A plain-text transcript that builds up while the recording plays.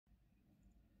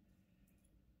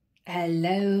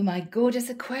Hello, my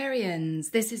gorgeous Aquarians.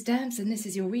 This is Debs and this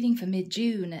is your reading for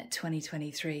mid-June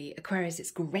 2023. Aquarius, it's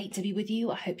great to be with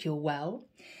you. I hope you're well.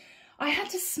 I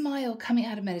had to smile coming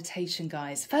out of meditation,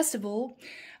 guys. First of all,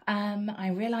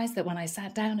 I realised that when I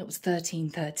sat down, it was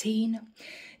 1313.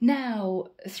 Now,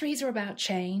 threes are about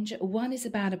change. 1 is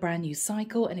about a brand new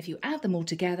cycle. And if you add them all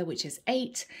together, which is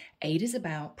 8, 8 is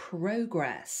about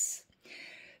progress.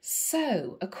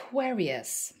 So,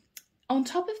 Aquarius, on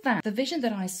top of that, the vision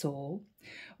that I saw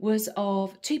was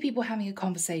of 2 people having a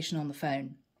conversation on the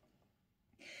phone.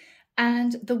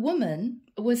 And the woman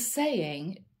was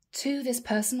saying to this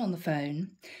person on the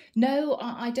phone, no,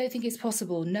 I don't think it's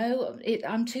possible. No,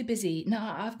 I'm too busy. No,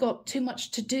 I've got too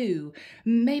much to do.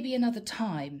 Maybe another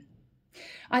time.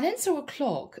 I then saw a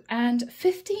clock and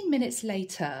 15 minutes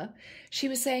later, she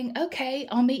was saying, okay,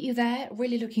 I'll meet you there.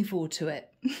 Really looking forward to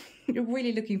it.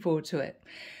 Really looking forward to it.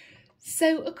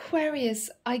 So Aquarius,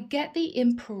 I get the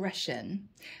impression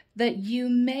that you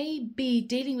may be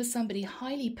dealing with somebody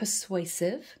highly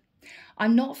persuasive.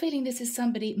 I'm not feeling this is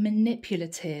somebody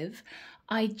manipulative.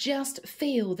 I just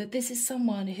feel that this is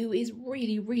someone who is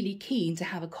really, really keen to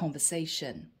have a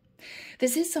conversation.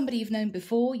 This is somebody you've known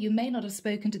before. You may not have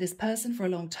spoken to this person for a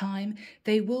long time.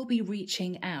 They will be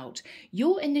reaching out.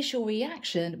 Your initial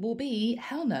reaction will be,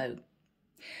 hell no.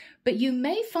 But you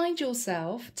may find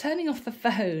yourself turning off the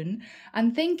phone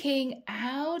and thinking,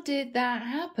 how did that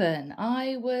happen?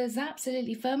 I was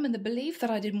absolutely firm in the belief that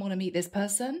I didn't want to meet this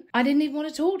person. I didn't even want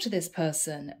to talk to this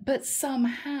person. But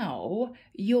somehow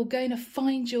you're going to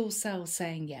find yourself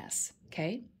saying yes.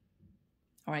 Okay?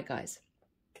 All right, guys.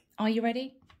 Are you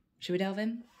ready? Should we delve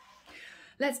in?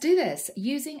 Let's do this,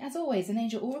 using, as always, an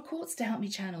angel aura quartz to help me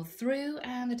channel through,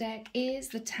 and the deck is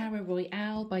the Tarot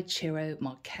Royale by Ciro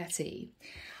Marchetti.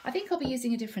 I think I'll be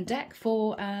using a different deck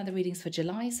for the readings for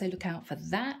July, so look out for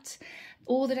that.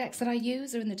 All the decks that I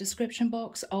use are in the description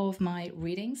box of my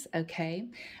readings, okay,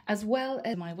 as well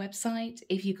as my website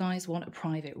if you guys want a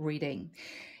private reading.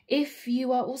 If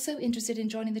you are also interested in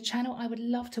joining the channel, I would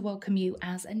love to welcome you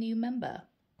as a new member.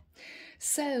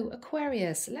 So,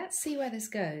 Aquarius, let's see where this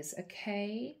goes,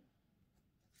 okay?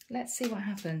 Let's see what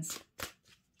happens.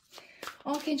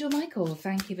 Archangel Michael,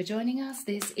 thank you for joining us.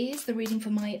 This is the reading for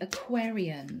my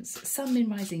Aquarians. Sun, Moon,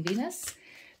 Rising, Venus.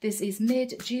 This is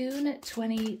mid-June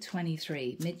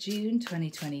 2023. Mid-June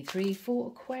 2023 for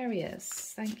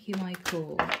Aquarius. Thank you,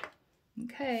 Michael.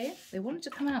 Okay, they wanted to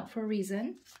come out for a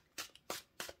reason.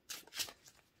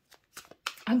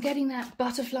 I'm getting that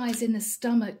butterflies in the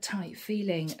stomach type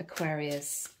feeling,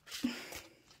 Aquarius.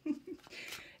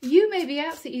 You may be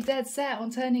absolutely dead set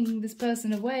on turning this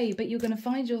person away, but you're going to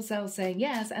find yourself saying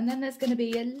yes, and then there's going to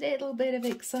be a little bit of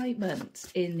excitement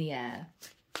in the air.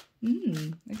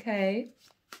 Okay.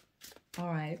 All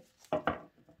right.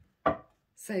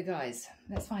 So, guys,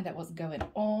 let's find out what's going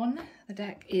on. The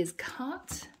deck is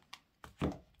cut.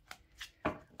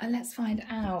 And let's find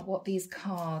out what these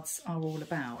cards are all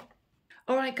about.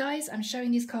 All right, guys, I'm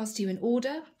showing these cards to you in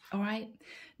order, all right?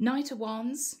 Knight of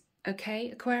Wands, okay,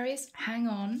 Aquarius, hang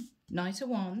on. Knight of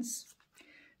Wands,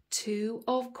 2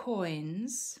 of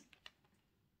Coins,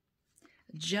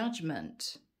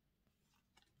 Judgment,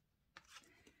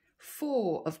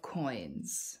 4 of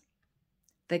Coins,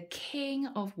 the King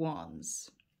of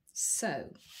Wands.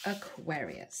 So,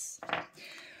 Aquarius.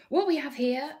 What we have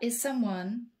here is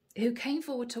someone who came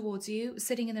forward towards you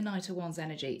sitting in the Knight of Wands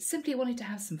energy, simply wanting to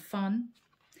have some fun.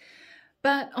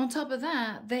 But on top of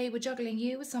that, they were juggling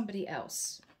you with somebody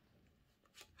else.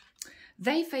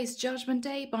 They faced Judgment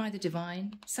Day by the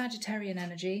divine, Sagittarian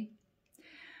energy,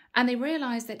 and they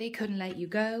realized that they couldn't let you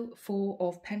go, 4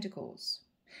 of Pentacles.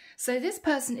 So this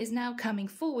person is now coming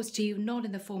forwards to you, not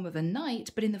in the form of a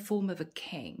knight, but in the form of a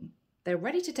king. They're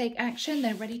ready to take action.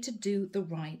 They're ready to do the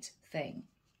right thing.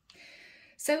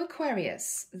 So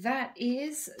Aquarius, that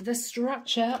is the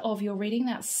structure of your reading.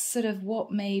 That's sort of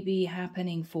what may be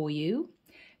happening for you.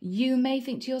 You may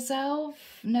think to yourself,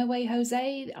 no way,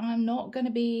 Jose, I'm not going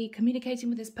to be communicating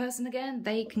with this person again.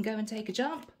 They can go and take a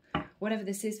jump, whatever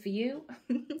this is for you.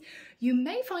 You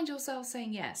may find yourself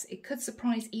saying yes. It could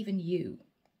surprise even you.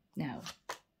 Now,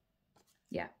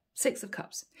 yeah, 6 of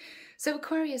Cups. So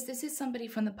Aquarius, this is somebody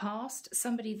from the past,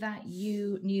 somebody that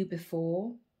you knew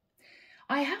before.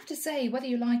 I have to say, whether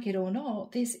you like it or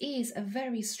not, this is a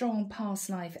very strong past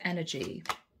life energy.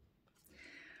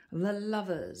 The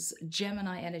Lovers,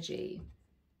 Gemini energy.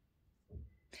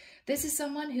 This is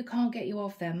someone who can't get you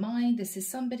off their mind. This is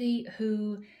somebody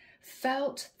who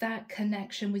felt that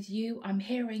connection with you. I'm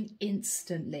hearing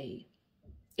instantly.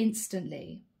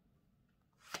 Instantly.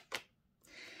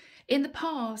 In the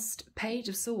past, Page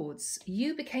of Swords,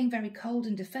 you became very cold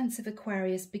and defensive,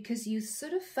 Aquarius, because you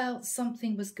sort of felt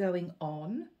something was going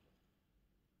on.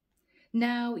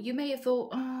 Now, you may have thought,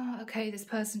 oh, okay, this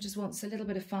person just wants a little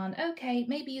bit of fun. Okay,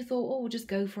 maybe you thought, oh, we'll just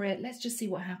go for it. Let's just see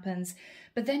what happens.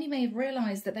 But then you may have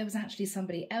realised that there was actually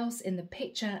somebody else in the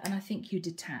picture, and I think you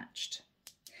detached.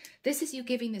 This is you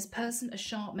giving this person a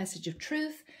sharp message of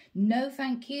truth. No,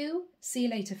 thank you. See you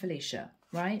later, Felicia,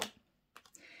 right?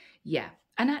 Yeah,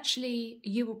 and actually,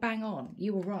 you were bang on.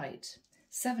 You were right.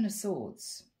 7 of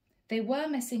Swords. They were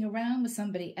messing around with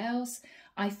somebody else.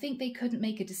 I think they couldn't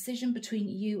make a decision between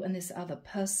you and this other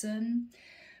person.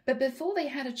 But before they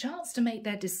had a chance to make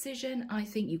their decision, I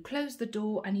think you closed the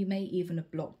door and you may even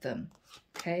have blocked them.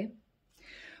 Okay?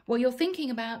 What you're thinking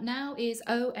about now is,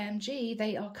 OMG,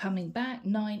 they are coming back.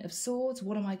 9 of Swords.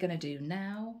 What am I going to do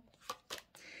now?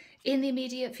 In the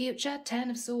immediate future,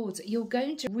 10 of Swords. You're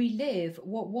going to relive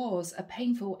what was a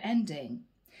painful ending.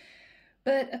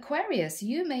 But Aquarius,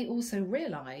 you may also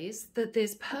realise that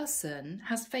this person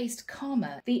has faced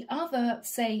karma. The other,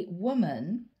 say,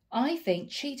 woman, I think,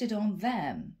 cheated on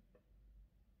them.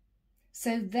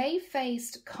 So they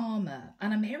faced karma,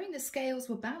 and I'm hearing the scales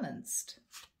were balanced.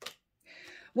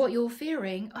 What you're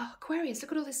fearing, oh, Aquarius,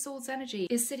 look at all this Swords energy,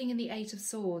 is sitting in the 8 of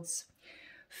Swords.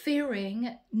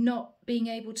 Fearing not being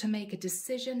able to make a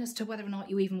decision as to whether or not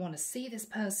you even want to see this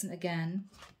person again.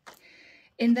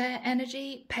 In their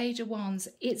energy, Page of Wands,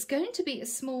 it's going to be a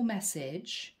small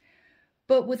message,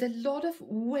 but with a lot of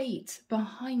weight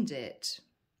behind it.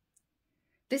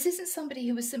 This isn't somebody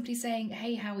who is simply saying,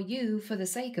 hey, how are you, for the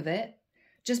sake of it,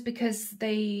 just because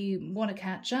they want to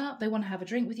catch up, they want to have a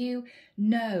drink with you.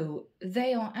 No,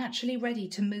 they are actually ready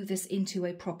to move this into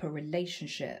a proper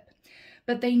relationship.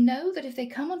 But they know that if they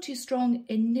come on too strong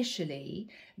initially,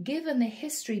 given the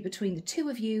history between the two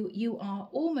of you, you are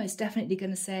almost definitely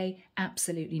going to say,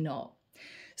 absolutely not.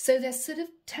 So they're sort of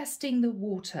testing the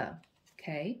water,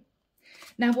 okay?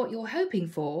 Now, what you're hoping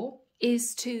for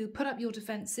is to put up your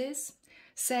defences,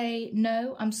 say,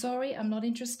 no, I'm sorry, I'm not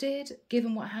interested.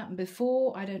 Given what happened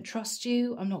before, I don't trust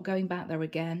you. I'm not going back there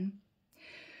again.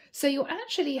 So you're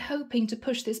actually hoping to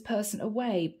push this person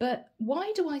away. But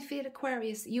why do I feel,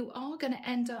 Aquarius, you are going to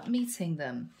end up meeting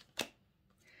them?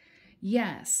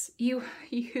 Yes, you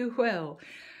will.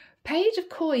 Page of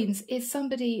Coins is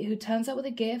somebody who turns up with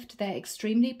a gift. They're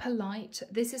extremely polite.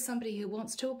 This is somebody who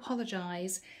wants to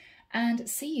apologise and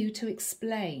see you to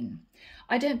explain.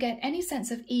 I don't get any sense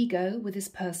of ego with this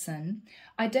person.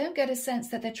 I don't get a sense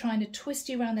that they're trying to twist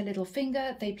you around their little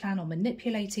finger. They plan on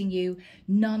manipulating you.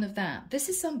 None of that. This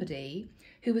is somebody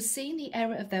who has seen the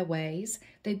error of their ways.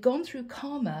 They've gone through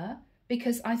karma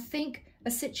because I think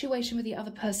a situation with the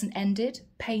other person ended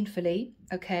painfully,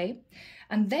 okay?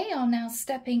 And they are now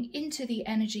stepping into the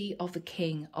energy of the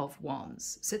King of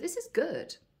Wands. So this is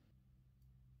good.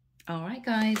 All right,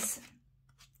 guys.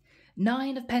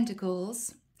 9 of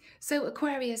Pentacles. So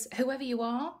Aquarius, whoever you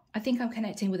are, I think I'm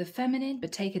connecting with a feminine,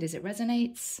 but take it as it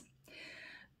resonates.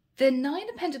 The 9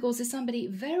 of Pentacles is somebody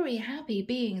very happy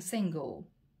being single,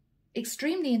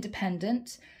 extremely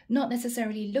independent, not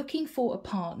necessarily looking for a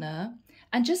partner,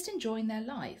 and just enjoying their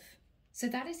life. So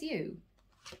that is you.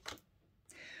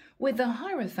 With the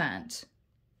Hierophant,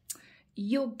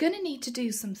 you're going to need to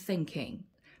do some thinking,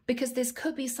 because this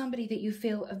could be somebody that you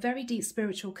feel a very deep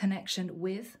spiritual connection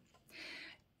with.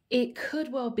 It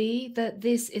could well be that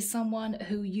this is someone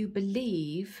who you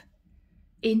believe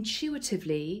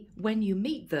intuitively when you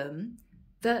meet them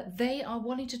that they are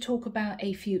wanting to talk about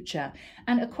a future.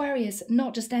 And Aquarius,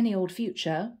 not just any old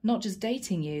future, not just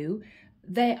dating you,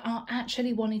 they are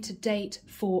actually wanting to date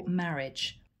for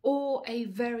marriage or a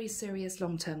very serious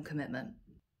long-term commitment.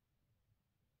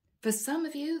 For some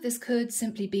of you, this could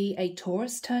simply be a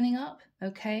Taurus turning up,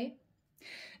 okay?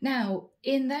 Now,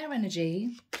 in their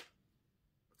energy,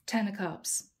 10 of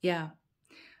Cups, yeah.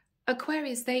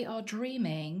 Aquarius, they are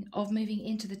dreaming of moving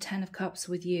into the 10 of Cups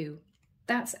with you.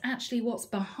 That's actually what's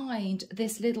behind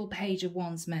this little Page of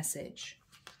Wands message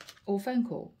or phone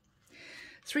call.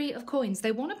 3 of Coins,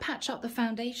 they want to patch up the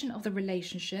foundation of the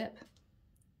relationship.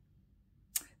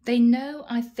 They know,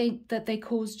 I think, that they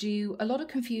caused you a lot of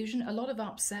confusion, a lot of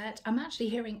upset. I'm actually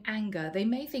hearing anger. They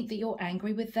may think that you're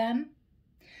angry with them.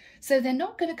 So they're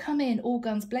not going to come in all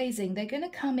guns blazing. They're going to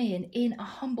come in a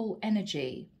humble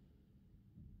energy.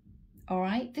 All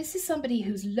right? This is somebody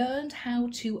who's learned how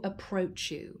to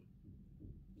approach you.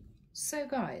 So,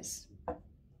 guys,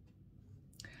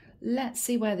 let's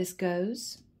see where this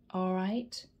goes. All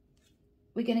right?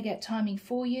 We're going to get timing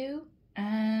for you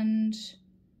and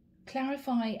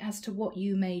clarify as to what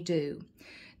you may do.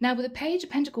 Now, with the Page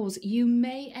of Pentacles, you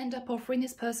may end up offering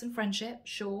this person friendship.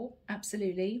 Sure,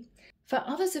 absolutely. For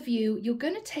others of you, you're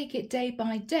going to take it day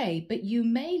by day, but you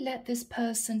may let this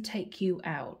person take you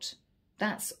out.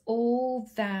 That's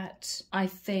all that I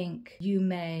think you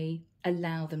may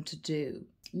allow them to do.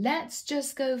 Let's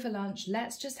just go for lunch.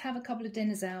 Let's just have a couple of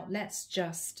dinners out. Let's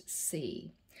just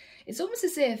see. It's almost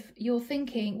as if you're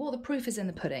thinking, well, the proof is in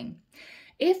the pudding.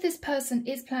 If this person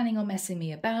is planning on messing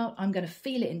me about, I'm going to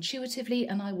feel it intuitively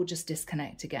and I will just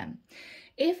disconnect again.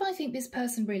 If I think this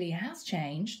person really has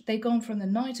changed, they've gone from the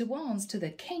Knight of Wands to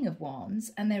the King of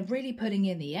Wands and they're really putting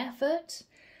in the effort,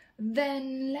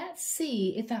 then let's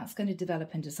see if that's going to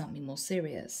develop into something more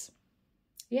serious.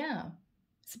 Yeah,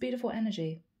 it's a beautiful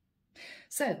energy.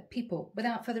 So, people,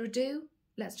 without further ado,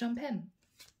 let's jump in.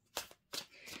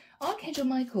 Archangel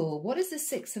Michael, what is the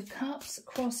Six of Cups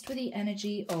crossed with the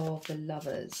energy of the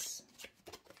Lovers?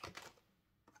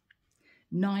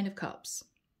 Nine of Cups.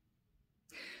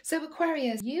 So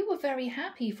Aquarius, you were very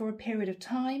happy for a period of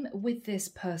time with this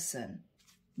person,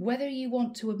 whether you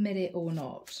want to admit it or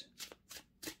not.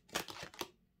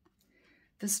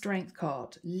 The Strength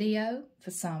card, Leo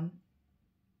for some.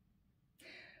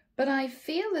 But I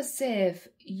feel as if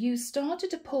you started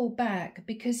to pull back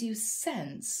because you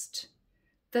sensed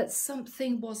that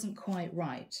something wasn't quite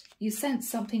right. You sensed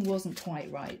something wasn't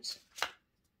quite right.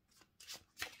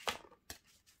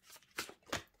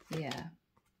 Yeah.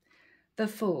 The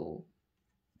Fool.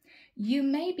 You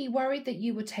may be worried that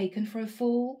you were taken for a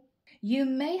fool. You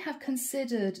may have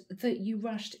considered that you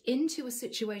rushed into a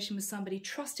situation with somebody,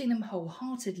 trusting them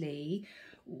wholeheartedly,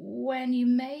 when you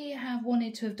may have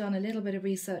wanted to have done a little bit of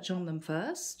research on them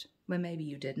first, when maybe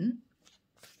you didn't.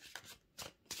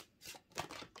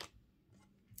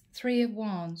 Three of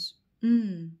Wands.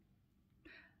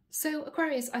 So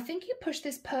Aquarius, I think you pushed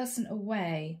this person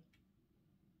away.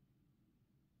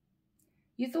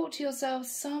 You thought to yourself,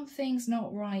 something's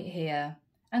not right here.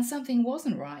 And something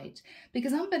wasn't right.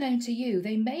 Because unbeknown to you,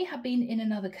 they may have been in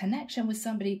another connection with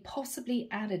somebody, possibly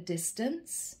at a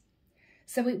distance.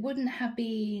 So it wouldn't have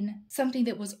been something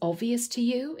that was obvious to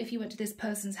you. If you went to this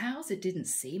person's house, it didn't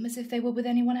seem as if they were with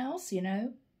anyone else, you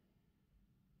know.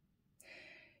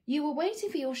 You were waiting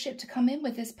for your ship to come in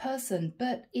with this person,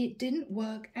 but it didn't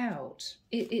work out.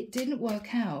 It didn't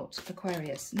work out,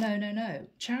 Aquarius. No.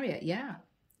 Chariot, yeah.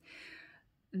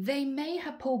 They may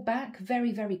have pulled back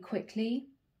very, very quickly.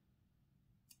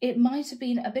 It might have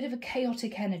been a bit of a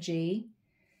chaotic energy.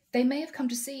 They may have come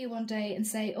to see you one day and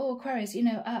say, oh, Aquarius, you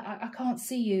know, I can't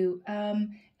see you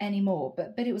anymore,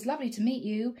 but it was lovely to meet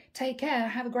you. Take care,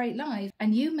 have a great life.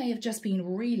 And you may have just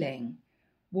been reeling.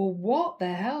 Well, what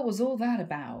the hell was all that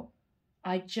about?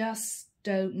 I just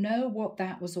don't know what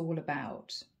that was all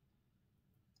about.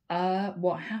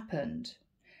 What happened?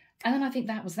 And then I think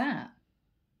that was that.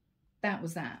 That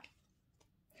was that.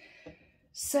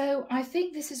 So I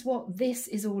think this is what this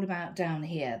is all about down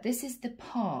here. This is the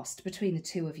past between the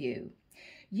two of you.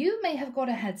 You may have got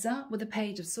a heads up with the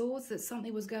Page of Swords that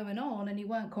something was going on and you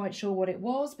weren't quite sure what it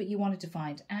was, but you wanted to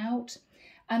find out.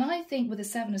 And I think with the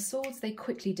Seven of Swords, they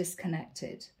quickly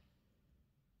disconnected.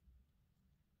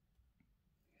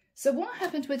 So what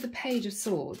happened with the Page of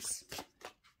Swords?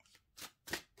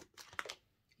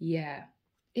 Yeah,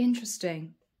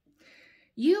 interesting.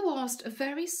 You asked a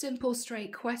very simple,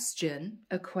 straight question,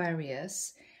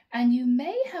 Aquarius, and you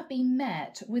may have been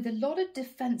met with a lot of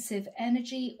defensive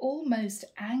energy, almost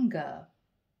anger.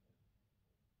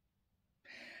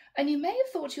 And you may have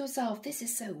thought to yourself, this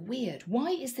is so weird.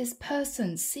 Why is this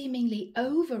person seemingly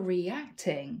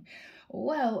overreacting?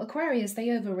 Well, Aquarius, they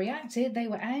overreacted. They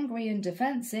were angry and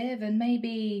defensive and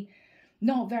maybe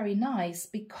not very nice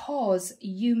because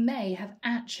you may have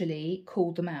actually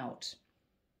called them out.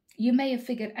 You may have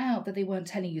figured out that they weren't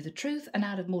telling you the truth, and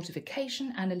out of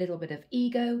mortification and a little bit of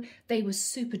ego, they were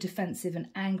super defensive and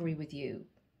angry with you.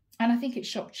 And I think it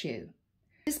shocked you.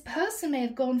 This person may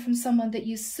have gone from someone that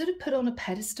you sort of put on a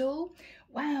pedestal.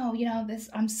 Wow, you know,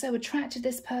 I'm so attracted to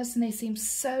this person. They seem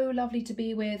so lovely to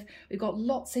be with. We've got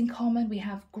lots in common. We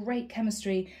have great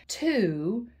chemistry.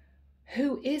 To,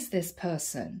 who is this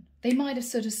person? They might have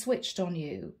sort of switched on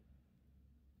you.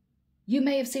 You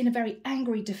may have seen a very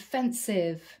angry,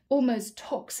 defensive, almost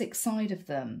toxic side of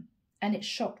them, and it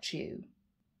shocked you.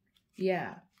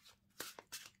 Yeah.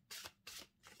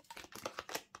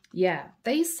 Yeah,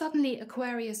 they suddenly,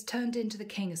 Aquarius, turned into the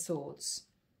King of Swords.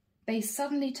 They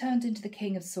suddenly turned into the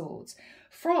King of Swords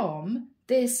from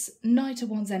this Knight of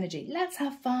Wands energy. Let's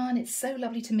have fun. It's so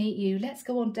lovely to meet you. Let's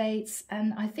go on dates.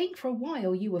 And I think for a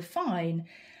while you were fine.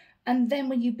 And then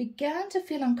when you began to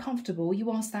feel uncomfortable,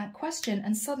 you asked that question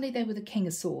and suddenly they were the King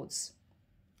of Swords.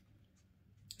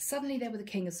 Suddenly they were the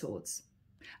King of Swords.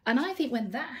 And I think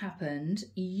when that happened,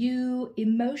 you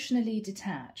emotionally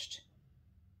detached.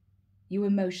 You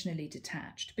emotionally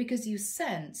detached because you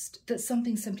sensed that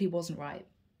something simply wasn't right.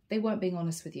 They weren't being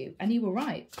honest with you. And you were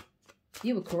right.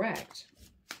 You were correct.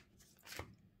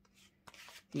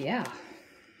 Yeah.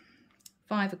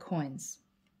 5 of coins.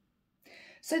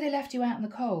 So they left you out in the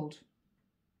cold.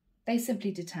 They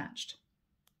simply detached.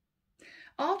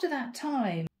 After that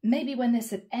time, maybe when this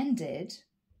had ended,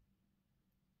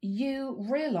 you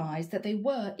realised that they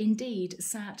were indeed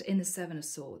sat in the 7 of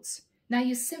Swords. Now,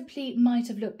 you simply might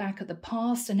have looked back at the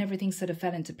past and everything sort of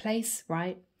fell into place,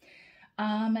 right?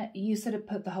 You sort of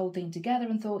put the whole thing together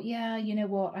and thought, yeah, you know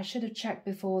what, I should have checked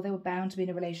before. They were bound to be in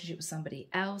a relationship with somebody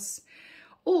else.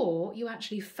 Or you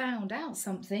actually found out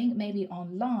something, maybe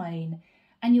online,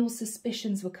 and your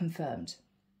suspicions were confirmed.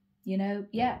 You know,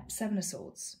 yeah, 7 of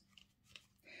Swords.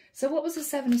 So what was the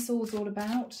 7 of Swords all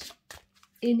about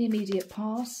in the immediate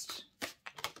past?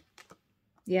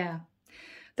 Yeah,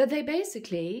 that they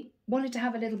basically wanted to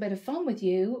have a little bit of fun with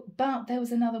you, but there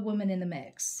was another woman in the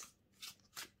mix.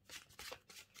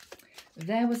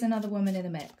 There was another woman in the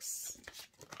mix.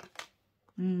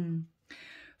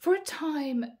 For a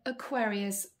time,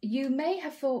 Aquarius, you may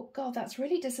have thought, God, that's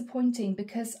really disappointing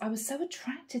because I was so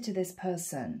attracted to this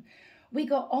person. We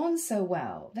got on so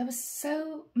well. There was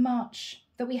so much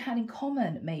that we had in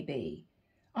common, maybe.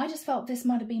 I just felt this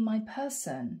might have been my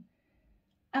person.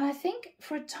 And I think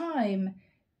for a time,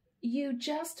 you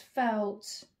just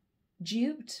felt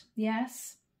duped,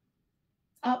 yes,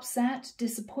 upset,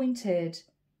 disappointed,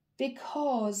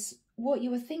 because what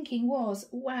you were thinking was,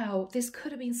 wow, this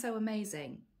could have been so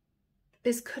amazing.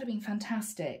 This could have been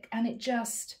fantastic. And it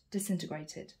just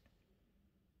disintegrated.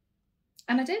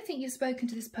 And I don't think you've spoken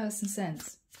to this person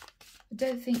since. I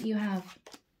don't think you have.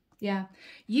 Yeah.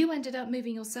 You ended up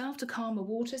moving yourself to calmer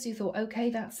waters. You thought,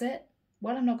 okay, that's it.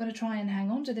 Well, I'm not going to try and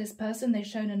hang on to this person. They've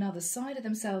shown another side of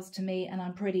themselves to me, and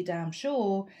I'm pretty damn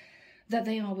sure that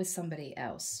they are with somebody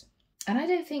else. And I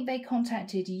don't think they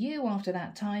contacted you after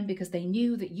that time because they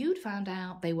knew that you'd found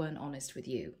out they weren't honest with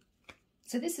you.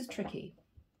 So this is tricky.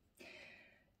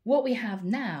 What we have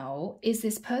now is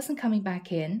this person coming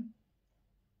back in,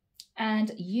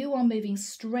 and you are moving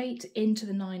straight into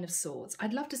the 9 of Swords.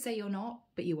 I'd love to say you're not,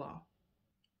 but you are.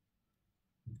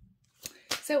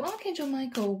 So Archangel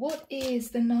Michael, what is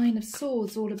the 9 of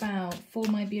Swords all about for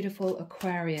my beautiful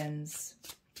Aquarians?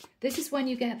 This is when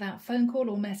you get that phone call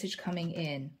or message coming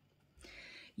in.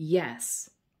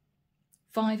 Yes.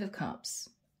 5 of Cups.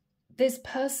 This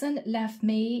person left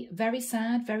me very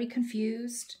sad, very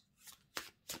confused.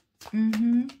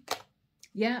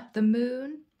 Yeah, the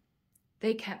Moon.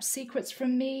 They kept secrets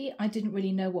from me. I didn't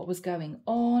really know what was going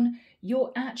on.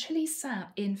 You're actually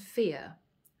sat in fear.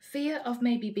 Fear of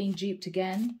maybe being duped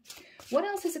again. What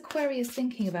else is Aquarius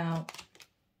thinking about?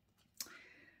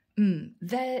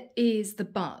 There is the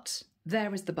but.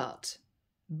 There is the but.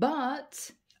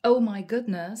 But, oh my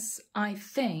goodness, I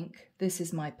think this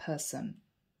is my person.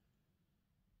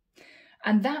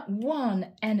 And that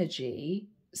one energy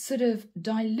sort of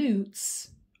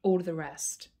dilutes all of the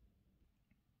rest.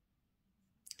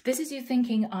 This is you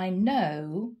thinking, I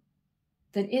know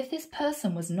that if this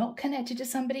person was not connected to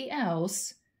somebody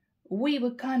else, we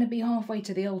would kind of be halfway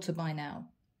to the altar by now,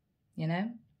 you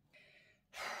know?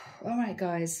 All right,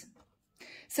 guys.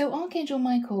 So Archangel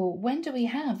Michael, when do we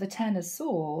have the 10 of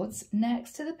Swords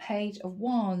next to the Page of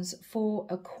Wands for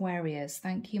Aquarius?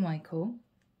 Thank you, Michael.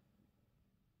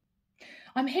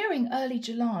 I'm hearing early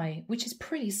July, which is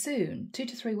pretty soon. 2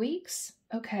 to 3 weeks.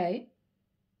 Okay.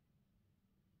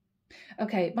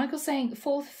 Okay, Michael's saying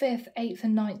 4th, 5th, 8th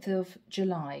and 9th of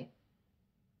July.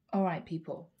 All right,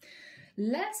 people.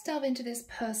 Let's delve into this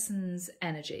person's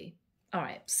energy. All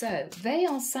right, so they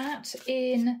are sat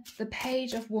in the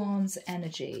Page of Wands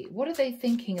energy. What are they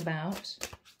thinking about?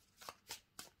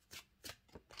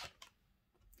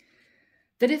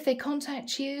 That if they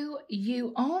contact you,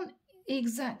 you aren't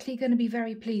exactly going to be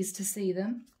very pleased to see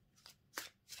them.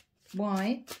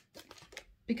 Why?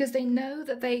 Because they know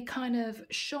that they kind of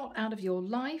shot out of your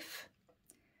life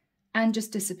and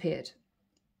just disappeared.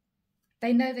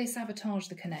 They know they sabotaged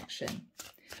the connection.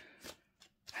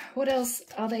 What else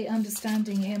are they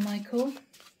understanding here, Michael?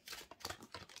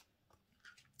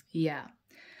 Yeah.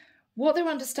 What they're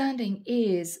understanding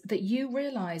is that you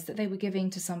realize that they were giving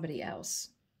to somebody else.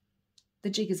 The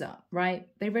jig is up, right?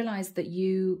 They realized that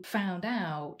you found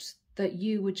out that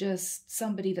you were just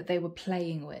somebody that they were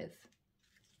playing with.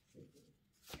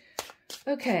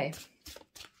 Okay.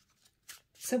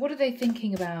 So what are they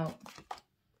thinking about?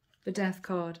 The Death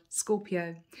card,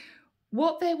 Scorpio.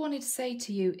 What they wanted to say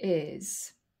to you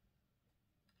is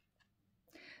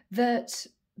that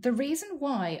the reason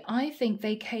why I think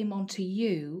they came onto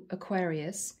you,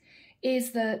 Aquarius,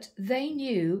 is that they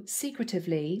knew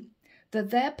secretively that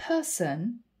their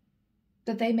person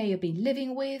that they may have been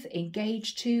living with,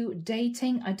 engaged to,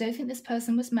 dating, I don't think this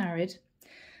person was married.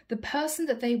 The person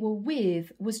that they were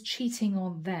with was cheating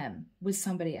on them with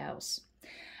somebody else.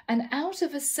 And out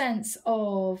of a sense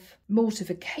of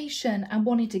mortification and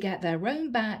wanting to get their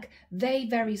own back, they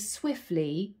very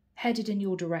swiftly headed in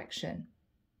your direction.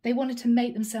 They wanted to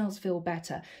make themselves feel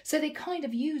better. So they kind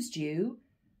of used you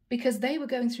because they were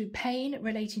going through pain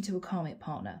relating to a karmic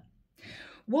partner.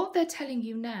 What they're telling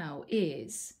you now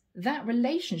is that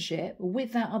relationship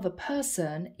with that other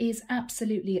person is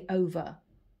absolutely over.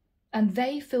 And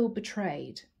they feel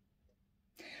betrayed.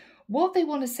 What they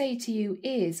want to say to you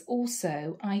is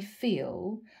also, I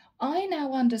feel, I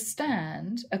now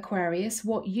understand, Aquarius,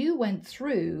 what you went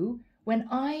through when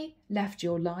I left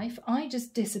your life. I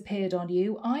just disappeared on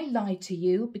you. I lied to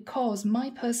you because my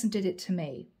person did it to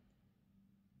me.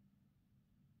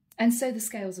 And so the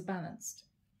scales are balanced.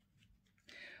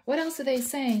 What else are they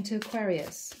saying to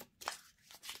Aquarius?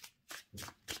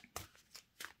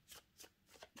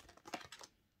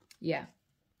 Yeah.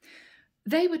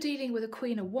 They were dealing with a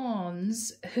Queen of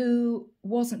Wands who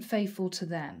wasn't faithful to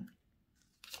them.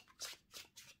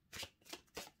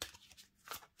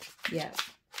 Yeah.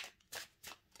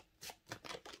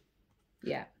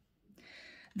 Yeah.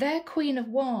 Their Queen of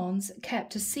Wands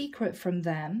kept a secret from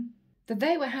them that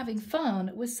they were having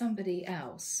fun with somebody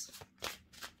else.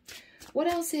 What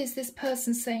else is this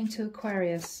person saying to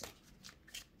Aquarius?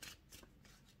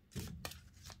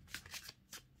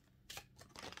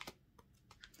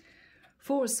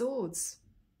 Four of Swords.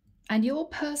 And your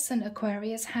person,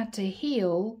 Aquarius, had to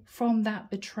heal from that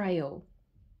betrayal.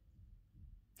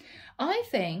 I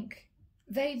think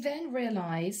they then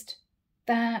realized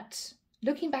that,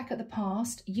 looking back at the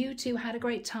past, you two had a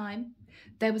great time.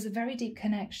 There was a very deep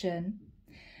connection.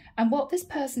 And what this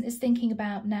person is thinking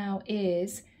about now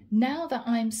is, now that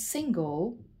I'm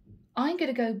single, I'm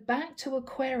going to go back to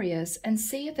Aquarius and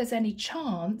see if there's any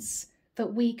chance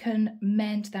that we can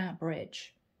mend that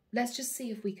bridge. Let's just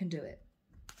see if we can do it.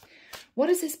 What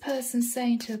is this person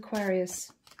saying to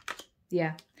Aquarius?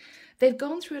 Yeah, they've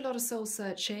gone through a lot of soul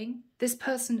searching. This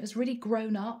person has really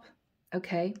grown up,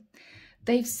 okay?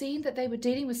 They've seen that they were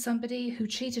dealing with somebody who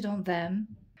cheated on them.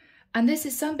 And this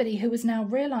is somebody who is now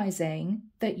realizing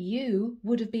that you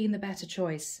would have been the better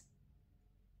choice.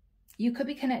 You could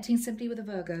be connecting simply with a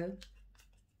Virgo.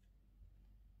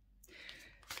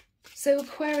 So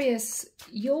Aquarius,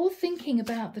 you're thinking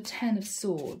about the Ten of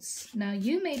Swords. Now,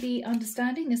 you may be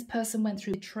understanding this person went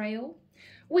through betrayal,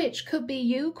 which could be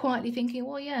you quietly thinking,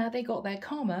 well, yeah, they got their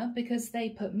karma because they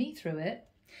put me through it.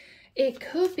 It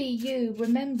could be you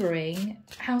remembering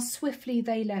how swiftly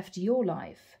they left your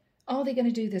life. Are they going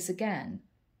to do this again?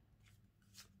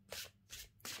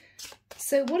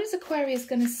 So what is Aquarius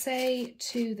going to say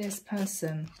to this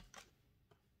person?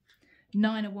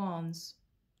 Nine of Wands.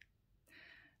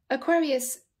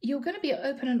 Aquarius, you're going to be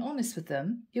open and honest with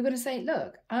them. You're going to say,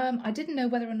 look, I didn't know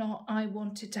whether or not I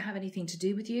wanted to have anything to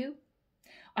do with you.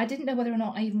 I didn't know whether or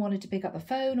not I even wanted to pick up the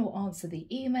phone or answer the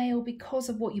email because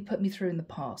of what you put me through in the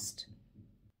past.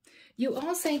 You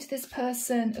are saying to this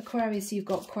person, Aquarius, you've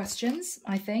got questions,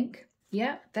 I think.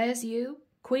 Yeah, there's you.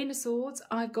 Queen of Swords,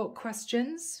 I've got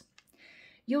questions.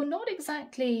 You're not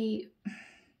exactly,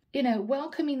 you know,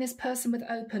 welcoming this person with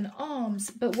open arms,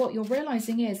 but what you're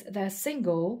realizing is they're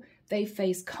single, they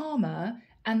face karma,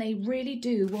 and they really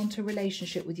do want a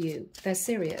relationship with you. They're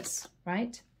serious,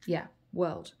 right? Yeah,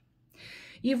 world.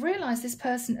 You've realized this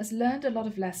person has learned a lot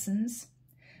of lessons.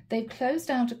 They've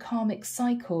closed out a karmic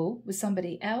cycle with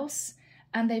somebody else,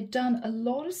 and they've done a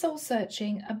lot of soul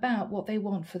searching about what they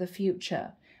want for the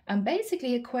future. And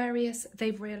basically, Aquarius,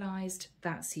 they've realized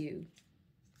that's you.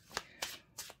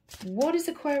 What is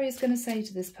Aquarius going to say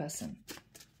to this person?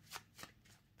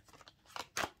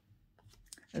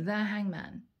 The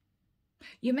Hangman.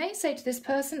 You may say to this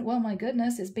person, well, my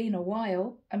goodness, it's been a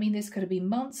while. I mean, this could have been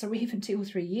months or even 2 or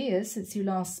 3 years since you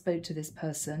last spoke to this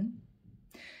person.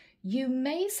 You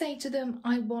may say to them,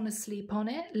 I want to sleep on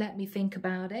it. Let me think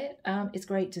about it. It's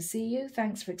great to see you.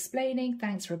 Thanks for explaining.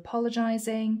 Thanks for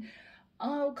apologizing.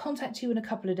 I'll contact you in a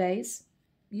couple of days.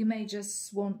 You may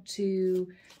just want to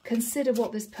consider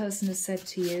what this person has said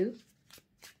to you.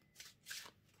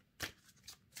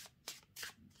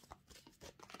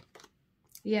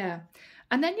 Yeah.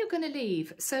 And then you're going to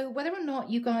leave. So whether or not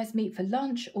you guys meet for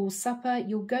lunch or supper,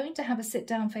 you're going to have a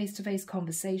sit-down face-to-face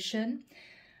conversation.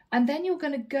 And then you're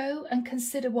going to go and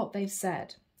consider what they've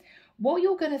said. What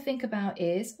you're going to think about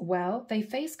is, well, they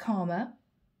face karma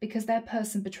because their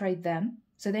person betrayed them.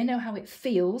 So they know how it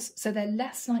feels. So they're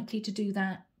less likely to do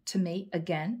that to me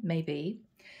again, maybe.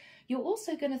 You're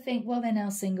also going to think, well, they're now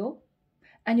single.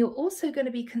 And you're also going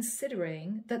to be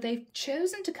considering that they've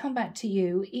chosen to come back to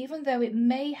you, even though it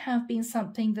may have been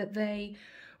something that they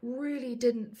really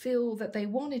didn't feel that they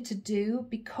wanted to do,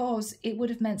 because it would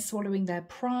have meant swallowing their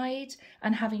pride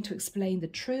and having to explain the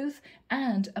truth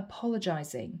and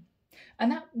apologizing.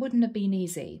 And that wouldn't have been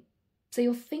easy. So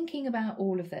you're thinking about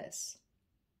all of this.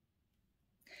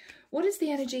 What is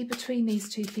the energy between these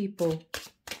two people?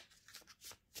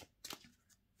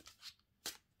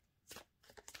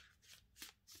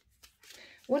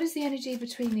 What is the energy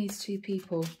between these two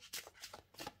people?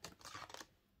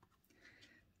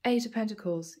 Eight of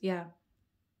Pentacles, yeah.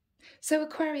 So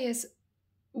Aquarius,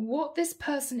 what this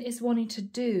person is wanting to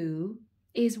do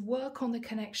is work on the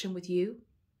connection with you.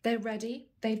 They're ready,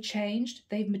 they've changed,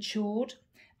 they've matured,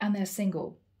 and they're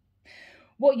single.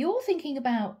 What you're thinking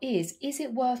about is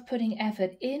it worth putting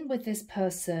effort in with this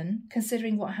person,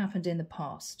 considering what happened in the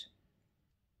past?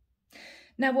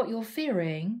 Now, what you're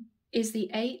fearing is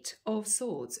the Eight of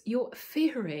Swords. You're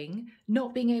fearing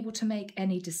not being able to make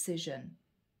any decision.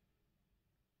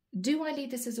 Do I leave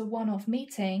this as a one-off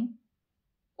meeting,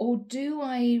 or do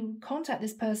I contact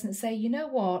this person and say, you know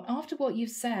what, after what you've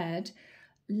said,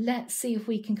 let's see if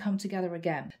we can come together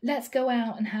again. Let's go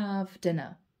out and have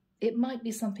dinner. It might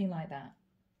be something like that.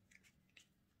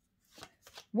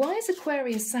 Why is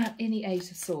Aquarius sat in the Eight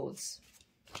of Swords?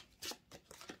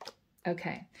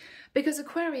 Okay, because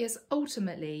Aquarius,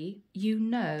 ultimately, you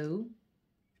know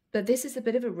that this is a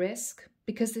bit of a risk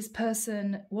because this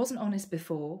person wasn't honest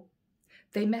before.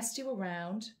 They messed you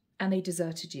around and they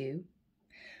deserted you.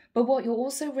 But what you're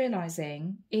also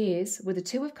realizing is, with the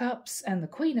Two of Cups and the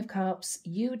Queen of Cups,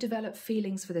 you develop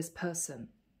feelings for this person.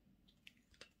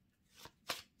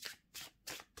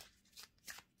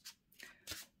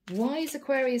 Why is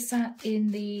Aquarius sat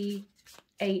in the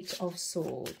Eight of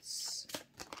Swords?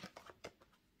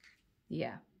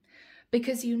 Yeah,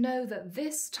 because you know that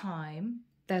this time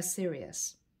they're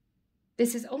serious.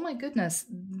 This is, oh my goodness,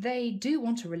 they do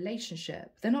want a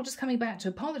relationship. They're not just coming back to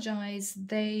apologize.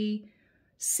 They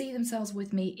see themselves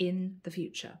with me in the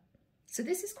future. So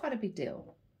this is quite a big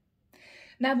deal.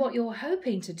 Now, what you're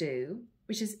hoping to do,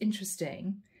 which is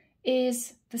interesting,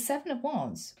 is the Seven of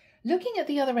Wands. Looking at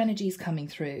the other energies coming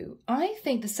through, I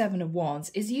think the Seven of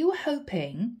Wands is you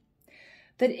hoping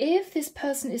that if this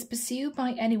person is pursued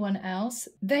by anyone else,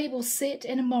 they will sit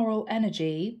in a moral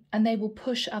energy and they will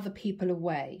push other people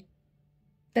away.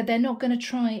 That they're not going to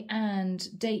try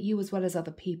and date you as well as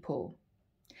other people.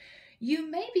 You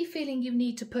may be feeling you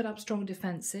need to put up strong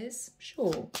defenses,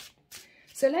 sure.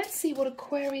 So let's see what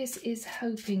Aquarius is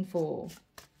hoping for.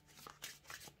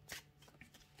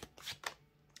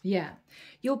 Yeah,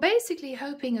 you're basically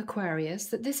hoping, Aquarius,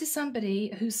 that this is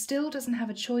somebody who still doesn't have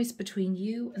a choice between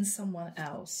you and someone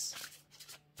else.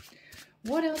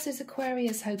 What else is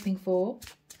Aquarius hoping for?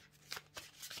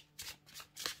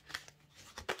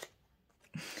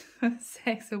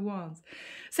 Six of Wands.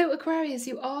 So Aquarius,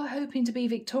 you are hoping to be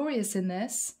victorious in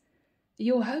this.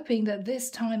 You're hoping that this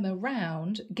time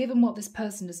around, given what this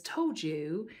person has told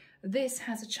you, this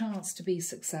has a chance to be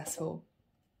successful.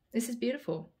 This is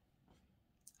beautiful.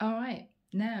 All right,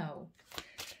 now,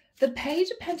 the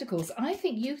Page of Pentacles. I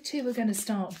think you two are going to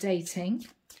start dating.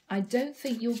 I don't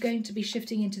think you're going to be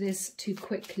shifting into this too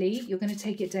quickly. You're going to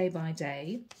take it day by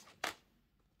day.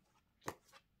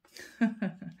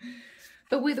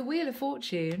 But with the Wheel of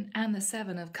Fortune and the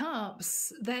Seven of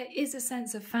Cups, there is a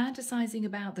sense of fantasizing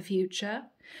about the future,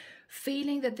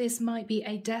 feeling that this might be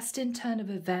a destined turn of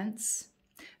events,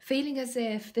 feeling as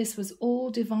if this was all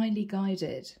divinely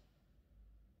guided.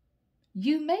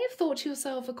 You may have thought to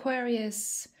yourself,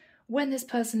 Aquarius, when this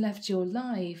person left your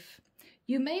life,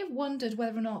 you may have wondered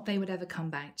whether or not they would ever come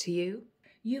back to you.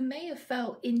 You may have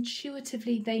felt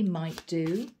intuitively they might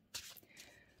do.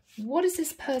 What is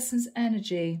this person's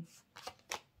energy?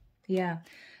 Yeah,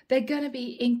 they're going to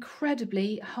be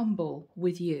incredibly humble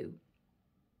with you.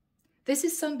 This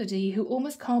is somebody who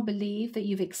almost can't believe that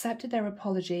you've accepted their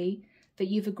apology, that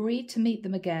you've agreed to meet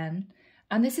them again.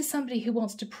 And this is somebody who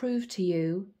wants to prove to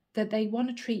you that they want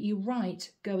to treat you right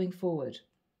going forward.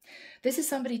 This is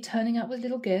somebody turning up with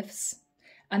little gifts,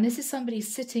 and this is somebody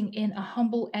sitting in a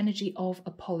humble energy of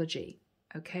apology,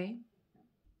 okay?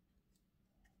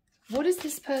 What is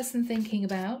this person thinking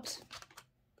about?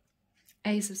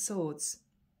 Ace of Swords.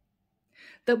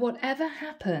 That whatever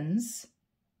happens,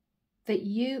 that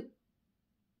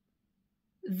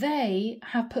they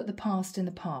have put the past in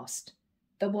the past.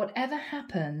 That whatever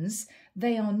happens,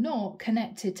 they are not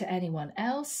connected to anyone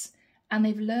else, and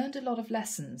they've learned a lot of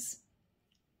lessons.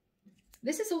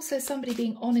 This is also somebody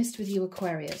being honest with you,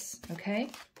 Aquarius, okay?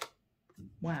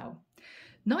 Wow.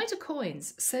 Knight of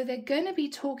Coins. So they're going to be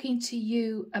talking to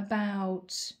you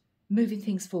about moving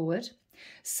things forward.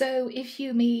 So if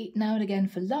you meet now and again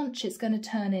for lunch, it's going to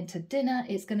turn into dinner.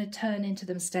 It's going to turn into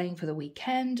them staying for the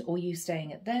weekend or you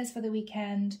staying at theirs for the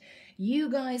weekend.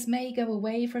 You guys may go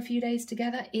away for a few days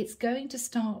together. It's going to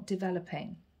start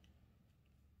developing.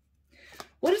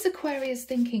 What is Aquarius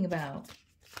thinking about?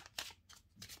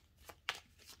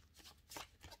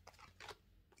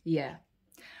 Yeah.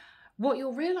 What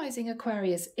you're realizing,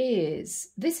 Aquarius, is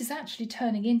this is actually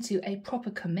turning into a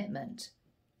proper commitment.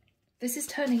 This is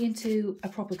turning into a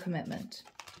proper commitment.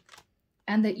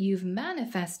 And that you've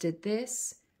manifested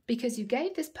this because you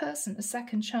gave this person a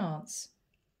second chance.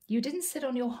 You didn't sit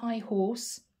on your high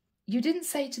horse. You didn't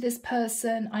say to this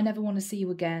person, I never want to see you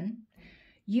again.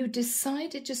 You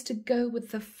decided just to go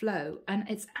with the flow, and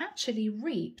it's actually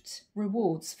reaped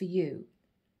rewards for you.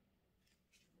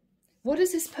 What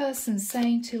is this person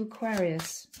saying to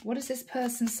Aquarius? What is this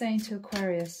person saying to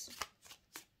Aquarius?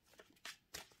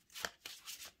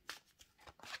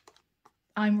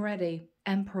 I'm ready,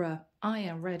 Emperor. I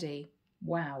am ready.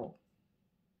 Wow.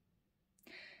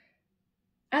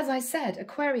 As I said,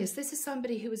 Aquarius, this is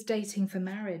somebody who is dating for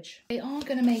marriage. They are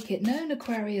going to make it known,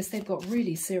 Aquarius, they've got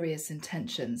really serious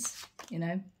intentions, you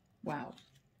know? Wow.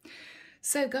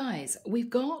 So guys, we've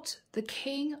got the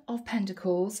King of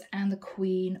Pentacles and the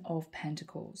Queen of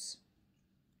Pentacles.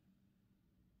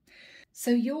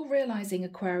 So you're realizing,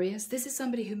 Aquarius, this is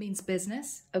somebody who means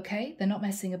business, okay? They're not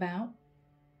messing about.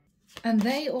 And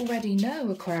they already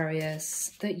know,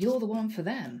 Aquarius, that you're the one for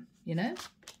them, you know?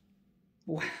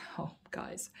 Wow,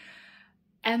 guys.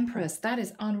 Empress, that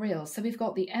is unreal. So we've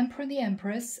got the Emperor and the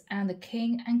Empress and the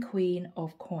King and Queen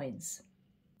of Coins.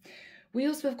 We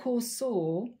also, of course,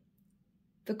 saw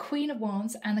the Queen of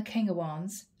Wands and the King of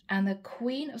Wands and the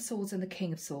Queen of Swords and the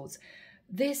King of Swords.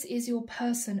 This is your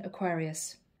person,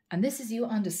 Aquarius. And this is you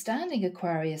understanding,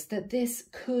 Aquarius, that this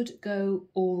could go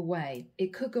all the way.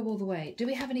 It could go all the way. Do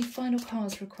we have any final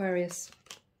cards for Aquarius?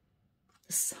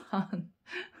 The Sun.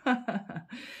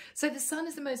 So the Sun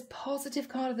is the most positive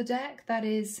card of the deck. That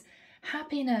is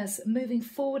happiness, moving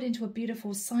forward into a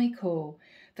beautiful cycle.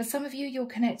 For some of you, you're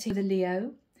connecting with a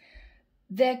Leo.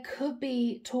 There could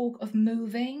be talk of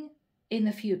moving in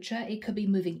the future. It could be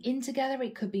moving in together.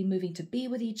 It could be moving to be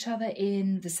with each other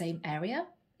in the same area,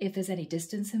 if there's any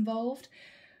distance involved.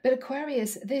 But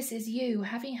Aquarius, this is you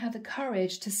having had the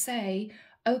courage to say,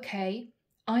 okay,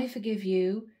 I forgive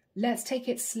you. Let's take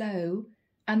it slow.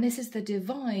 And this is the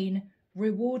divine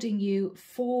rewarding you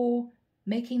for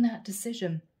making that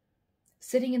decision.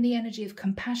 Sitting in the energy of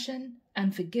compassion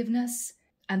and forgiveness.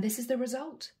 And this is the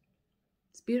result.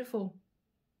 It's beautiful.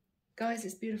 Guys,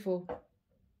 it's beautiful.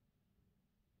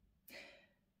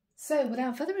 So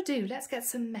without further ado, let's get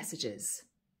some messages.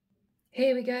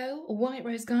 Here we go. White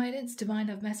Rose Guidance, Divine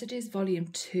Love Messages, Volume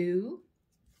 2.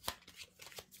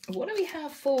 What do we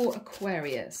have for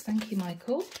Aquarius? Thank you,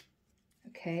 Michael.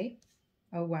 Okay.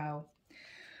 Oh, wow.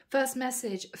 First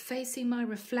message, facing my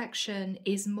reflection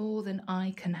is more than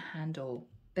I can handle.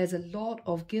 There's a lot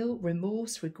of guilt,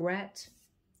 remorse, regret.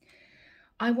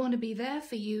 I want to be there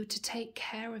for you to take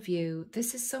care of you.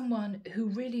 This is someone who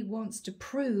really wants to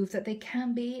prove that they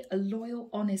can be a loyal,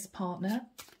 honest partner.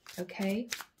 Okay.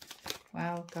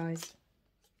 Wow, guys.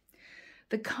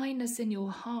 The kindness in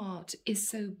your heart is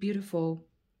so beautiful.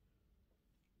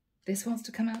 This wants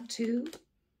to come out too.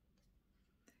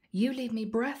 You leave me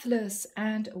breathless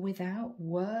and without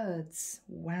words.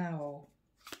 Wow.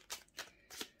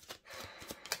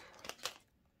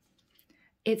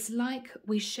 It's like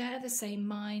we share the same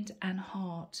mind and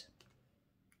heart.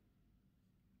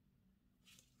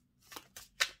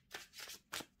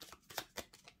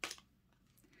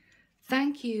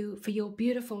 Thank you for your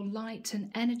beautiful light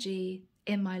and energy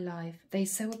in my life. They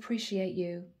so appreciate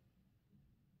you.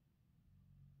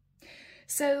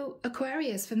 So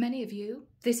Aquarius, for many of you,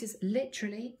 this is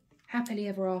literally happily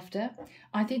ever after.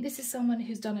 I think this is someone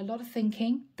who's done a lot of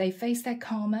thinking. They faced their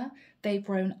karma, they've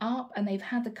grown up, and they've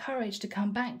had the courage to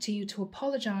come back to you to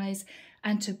apologize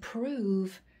and to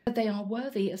prove that they are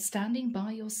worthy of standing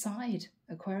by your side,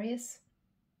 Aquarius.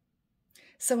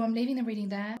 So I'm leaving the reading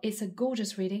there. It's a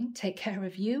gorgeous reading. Take care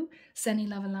of you. Sending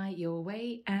love and light your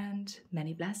way and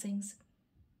many blessings.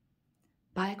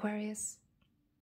 Bye, Aquarius.